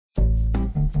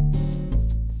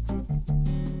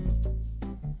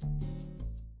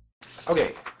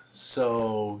Okay,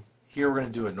 so here we're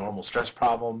going to do a normal stress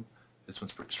problem. This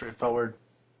one's pretty straightforward.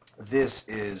 This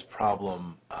is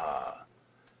problem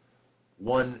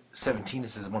 117.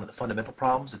 This is one of the fundamental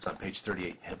problems. It's on page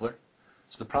 38 in Hibbeler.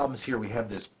 So the problem is here we have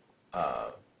this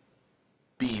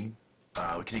beam.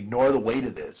 We can ignore the weight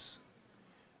of this.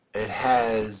 It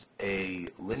has a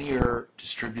linear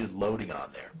distributed loading on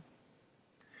there.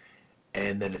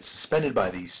 And then it's suspended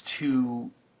by these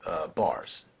two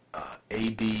bars,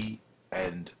 AB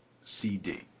and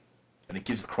CD. And it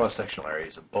gives the cross-sectional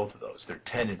areas of both of those. They're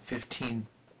 10 and 15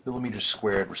 millimeters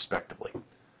squared, respectively.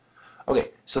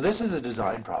 Okay, so this is a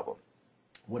design problem.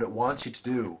 What it wants you to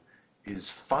do is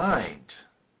find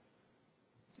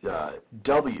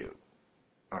W,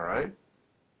 all right?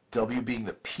 W being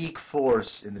the peak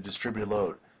force in the distributed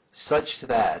load, such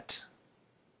that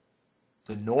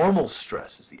the normal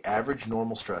stresses, the average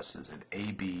normal stresses in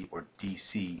AB or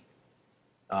DC,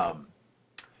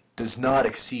 does not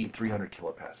exceed 300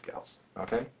 kilopascals,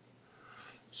 okay?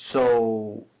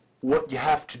 So what you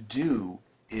have to do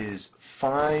is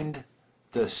find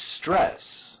the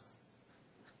stress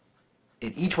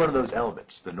in each one of those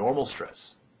elements, the normal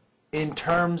stress, in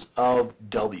terms of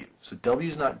W. So W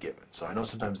is not given. So I know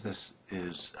sometimes this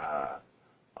is a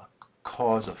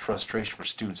cause of frustration for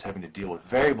students having to deal with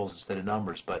variables instead of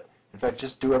numbers, but in fact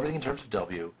just do everything in terms of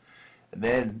W, and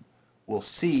then we'll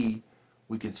see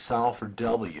we can solve for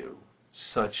W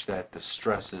such that the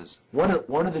stresses, one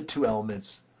of the two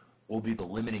elements will be the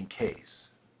limiting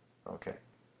case, okay?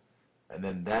 And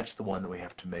then that's the one that we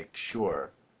have to make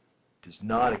sure does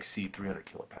not exceed 300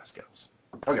 kilopascals.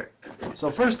 Okay, so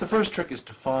the first trick is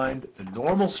to find the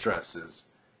normal stresses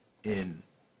in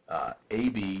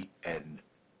AB and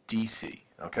DC,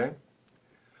 okay?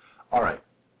 All right,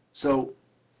 so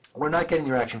we're not getting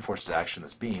the reaction forces action of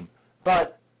this beam,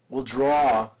 but we'll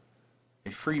draw a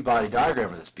free body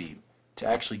diagram of this beam to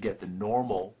actually get the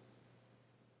normal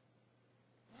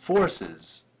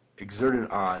forces exerted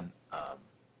on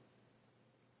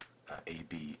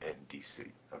AB and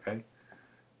DC, okay?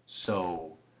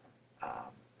 So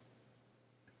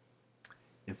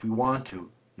if we want to,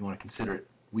 you want to consider it,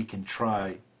 we can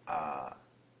try, well,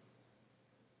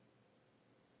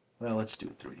 let's do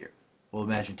it through here. We'll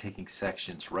imagine taking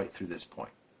sections right through this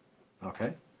point,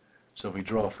 okay? So if we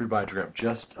draw a free body diagram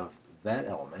just of that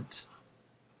element,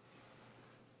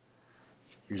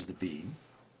 here's the beam,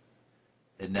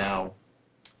 and now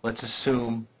let's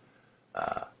assume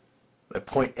at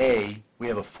point A we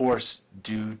have a force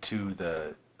due to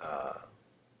the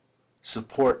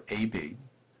support AB.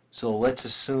 So let's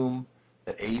assume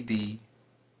that AB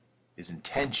is in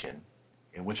tension,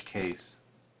 in which case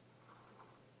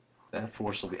that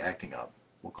force will be acting up.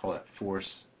 We'll call that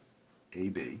force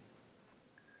AB.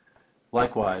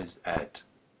 Likewise, at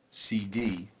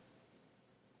CD,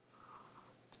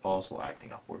 it's also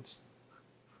acting upwards.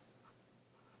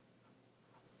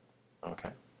 Okay.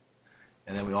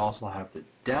 And then we also have the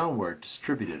downward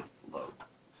distributed load.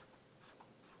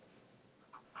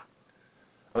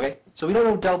 Okay, so we don't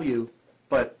know W,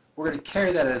 but we're going to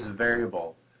carry that as a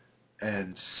variable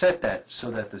and set that so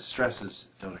that the stresses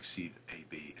don't exceed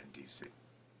AB and DC.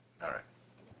 All right.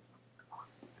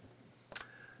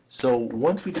 So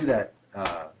once we do that,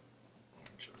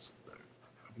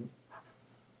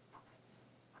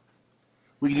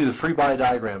 we can do the free body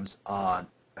diagrams on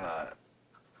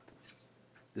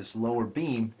this lower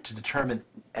beam to determine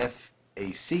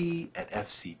FAC and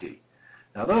FCD.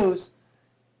 Now those,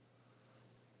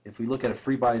 if we look at a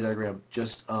free body diagram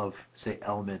just of, say,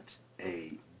 element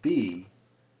AB, the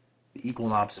equal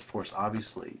and opposite force,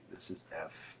 obviously, this is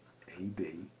FAB,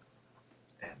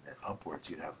 and then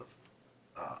upwards you'd have the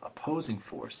opposing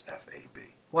force FAB.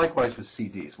 Likewise with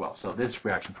CD as well. So this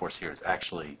reaction force here is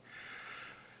actually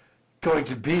going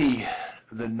to be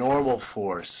the normal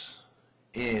force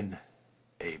in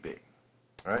AB,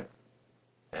 right?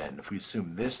 And if we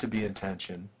assume this to be in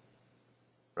tension,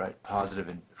 right, positive,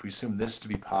 and if we assume this to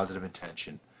be positive in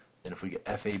tension, then if we get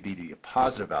FAB to be a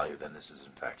positive value, then this is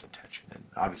in fact in tension, and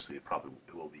obviously it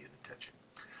will be in tension.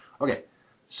 Okay,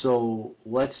 so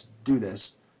let's do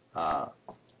this.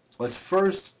 Let's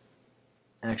first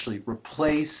actually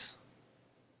replace,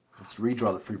 let's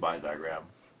redraw the free body diagram.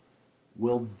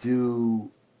 We'll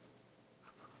do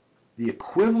the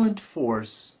equivalent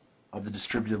force of the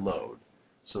distributed load.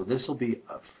 So this will be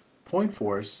a point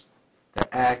force that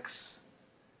acts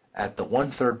at the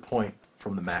 1/3 point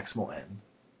from the maximal end.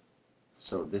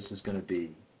 So this is going to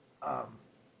be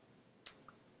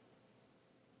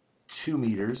 2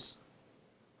 meters,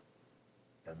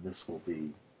 and this will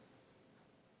be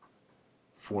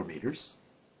 4 meters.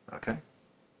 Okay?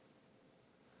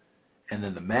 And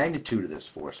then the magnitude of this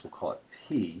force, we'll call it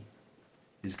P,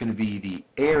 is going to be the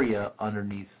area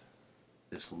underneath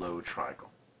this load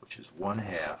triangle, which is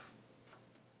 1/2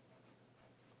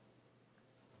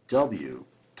 W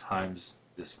times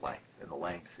this length, and the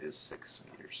length is 6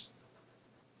 meters.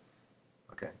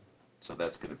 Okay, so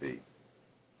that's going to be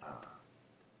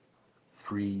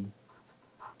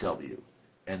 3W,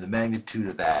 and the magnitude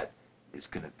of that is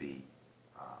going to be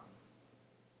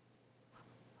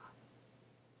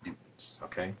newtons.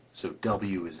 Okay, so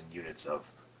W is in units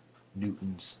of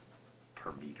newtons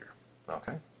per meter.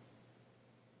 Okay.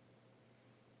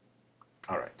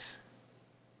 All right.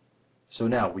 So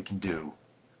now we can do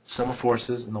sum of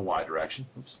forces in the y direction.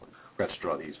 Oops, I forgot to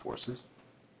draw these forces.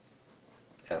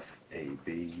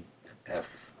 FAB,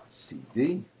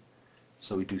 FCD.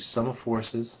 So we do sum of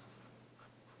forces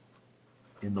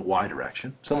in the y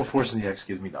direction. Sum of forces in the x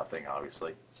gives me nothing,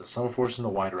 obviously. So sum of forces in the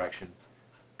y direction,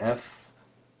 FAB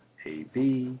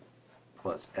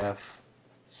plus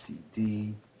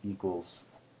FCD equals,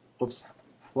 oops,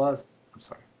 plus, I'm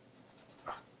sorry,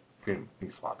 forgetting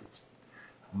being sloppy. It's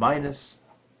minus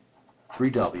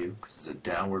 3W, because it's a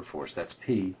downward force, that's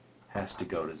P, has to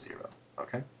go to 0.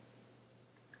 Okay?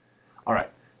 All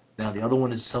right. Now the other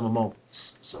one is sum of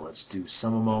moments. So let's do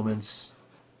sum of moments,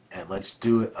 and let's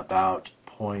do it about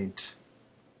point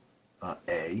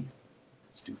A.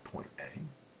 Let's do point A.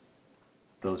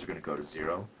 Those are going to go to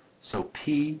 0. So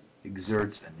P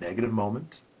exerts a negative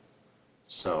moment.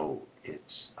 So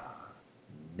it's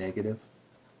negative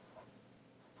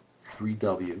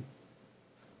 3W.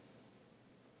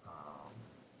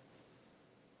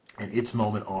 And its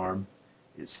moment arm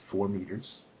is 4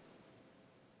 meters.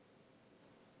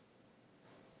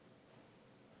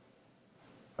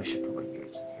 I should put my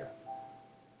units in here.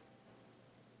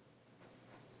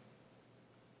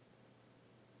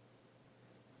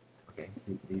 Okay,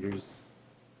 meters,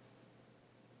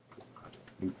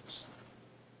 newtons.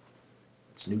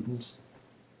 It's newtons.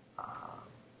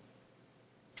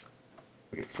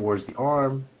 Okay, 4 is the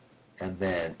arm, and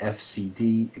then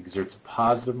FCD exerts a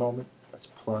positive moment. That's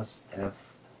plus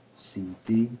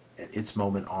FCD, and its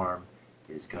moment arm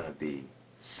is going to be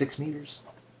 6 meters.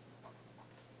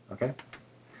 Okay?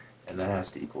 And that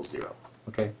has to equal 0.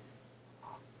 Okay?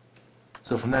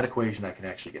 So from that equation, I can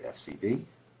actually get FCD.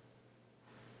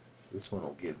 This one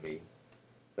will give me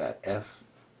that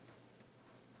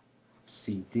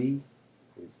FCD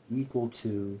is equal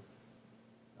to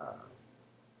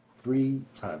 3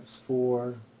 times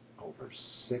 4 over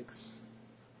 6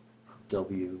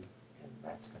 W, and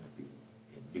that's going to be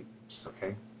in newtons,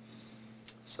 okay?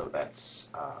 So that's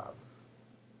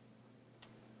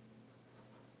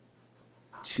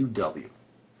 2W,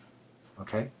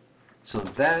 okay? So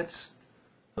that's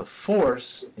the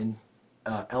force in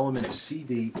element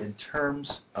CD in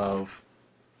terms of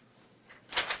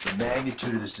the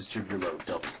magnitude of this distributed load,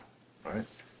 W, all right?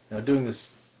 Now doing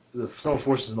this, the sum of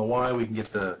forces in the Y, we can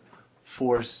get the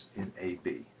force in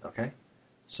AB, okay?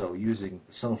 So using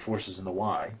the sum of forces in the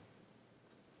Y,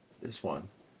 this one,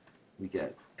 we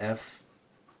get FAB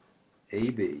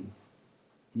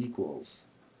equals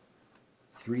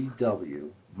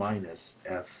 3W minus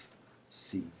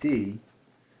FCD,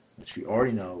 which we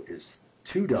already know is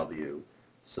 2W,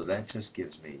 so that just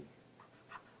gives me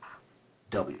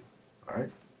W, all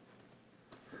right?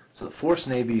 So the force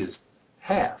in AB is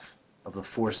half of the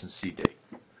force in CD.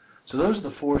 So those are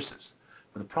the forces.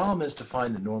 But the problem is to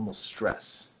find the normal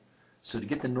stress. So to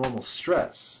get the normal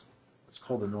stress, let's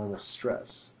call the normal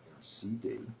stress in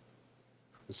CD.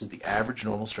 This is the average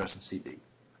normal stress in CD.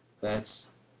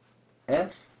 That's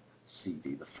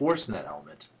FCD, the force in that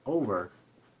element, over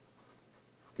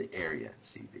the area in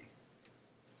CD.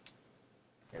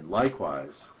 And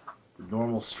likewise, the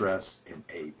normal stress in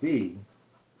AB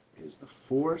is the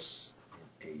force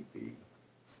in AB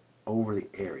over the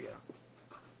area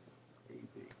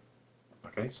AB.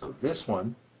 Okay, so this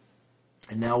one,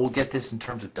 and now we'll get this in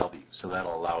terms of W, so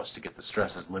that'll allow us to get the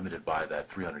stress as limited by that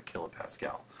 300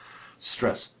 kilopascal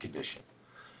stress condition.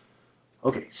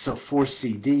 Okay, so force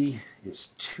CD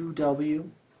is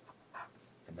 2W,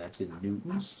 and that's in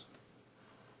newtons,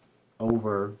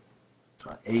 over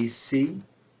AC,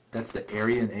 that's the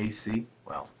area in AC,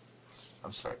 well,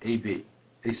 I'm sorry, AB,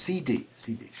 CD,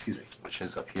 excuse me, which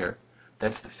is up here.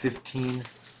 That's the 15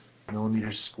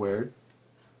 millimeters squared.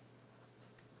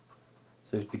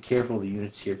 So be careful of the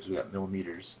units here because we got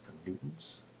millimeters and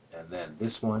newtons. And then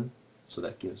this one, so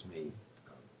that gives me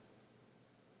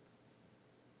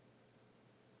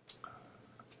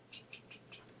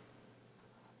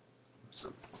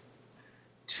so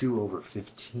 2 over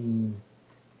 15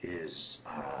 is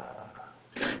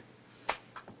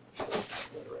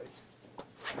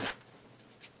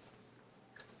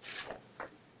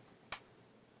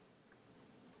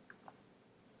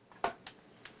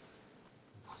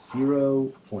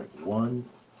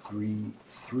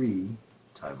 0.133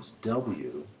 times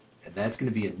W, and that's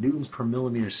going to be in newtons per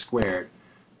millimeter squared,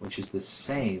 which is the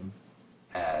same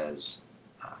as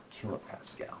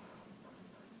kilopascal.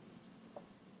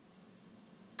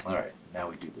 All right, now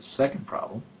we do the second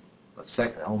problem. The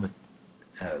second element,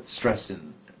 stress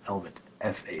in element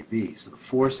FAB. So the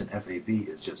force in FAB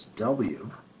is just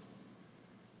W,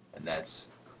 and that's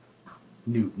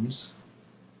newtons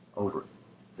over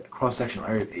the cross-sectional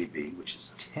area of AB, which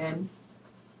is 10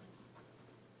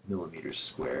 millimeters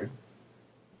squared,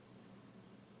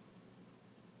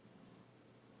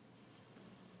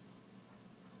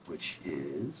 which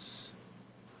is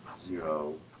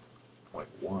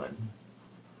 0.1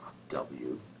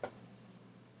 W.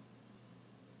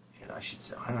 And I should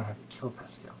say, I don't have any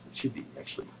kilopascals. It should be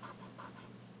actually, it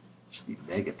should be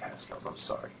megapascals. I'm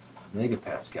sorry.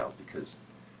 Megapascals, because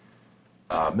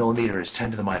millimeter is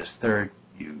 10 to the minus third.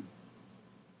 You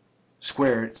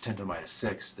square it, it's 10 to the minus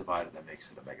 6 divided, that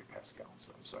makes it a megapascal.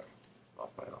 So I'm sorry,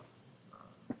 off by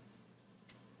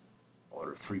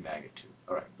order of 3 magnitude.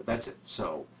 All right, but that's it.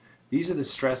 So these are the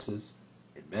stresses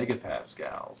in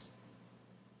megapascals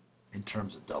in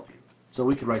terms of W. So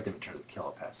we could write them in terms of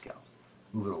kilopascals.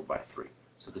 Move it over by 3.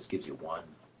 So this gives you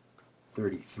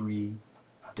 133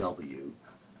 W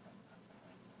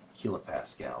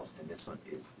kilopascals, and this one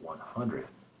is 100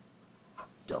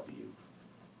 W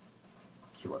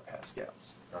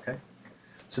kilopascals. Okay?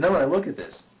 So now when I look at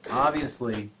this,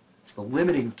 obviously the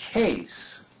limiting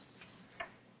case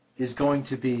is going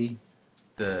to be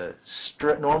the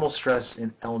normal stress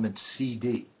in element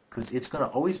CD, because it's going to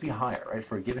always be higher, right?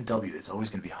 For a given W, it's always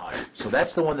going to be higher. So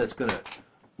that's the one that's going to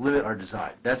limit our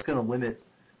design. That's going to limit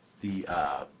the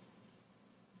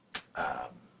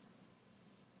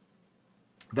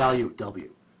value of W.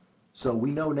 So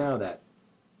we know now that,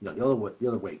 the other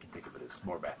way you can think of it is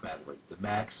more mathematically. The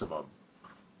maximum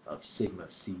of sigma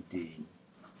CD,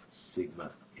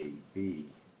 sigma AB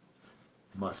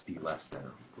must be less than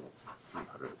or equal to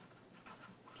 300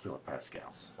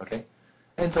 kilopascals. Okay?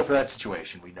 And so for that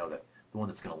situation, we know that the one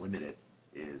that's going to limit it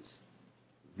is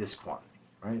this quantity,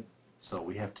 right? So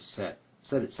we have to set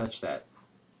it such that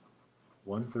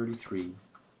 133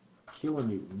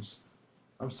 kilonewtons,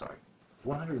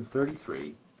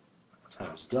 133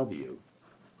 times W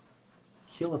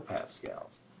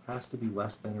kilopascals has to be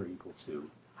less than or equal to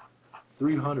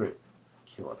 300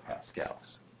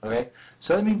 kilopascals. Okay?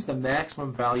 So that means the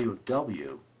maximum value of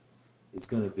W is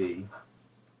going to be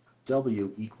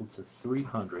W equal to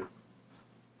 300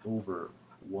 over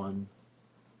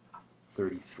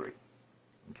 133.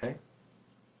 Okay?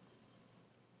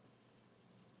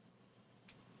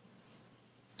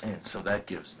 And so that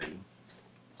gives me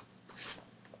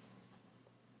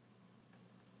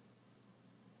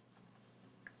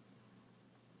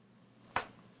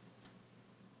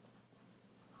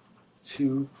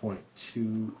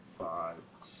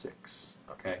 2.256,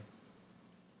 okay?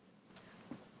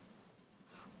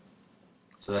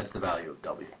 So that's the value of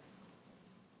W.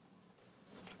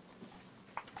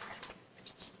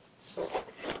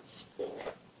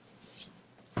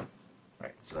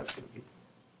 Right, so that's going to be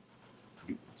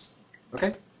newtons,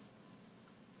 okay?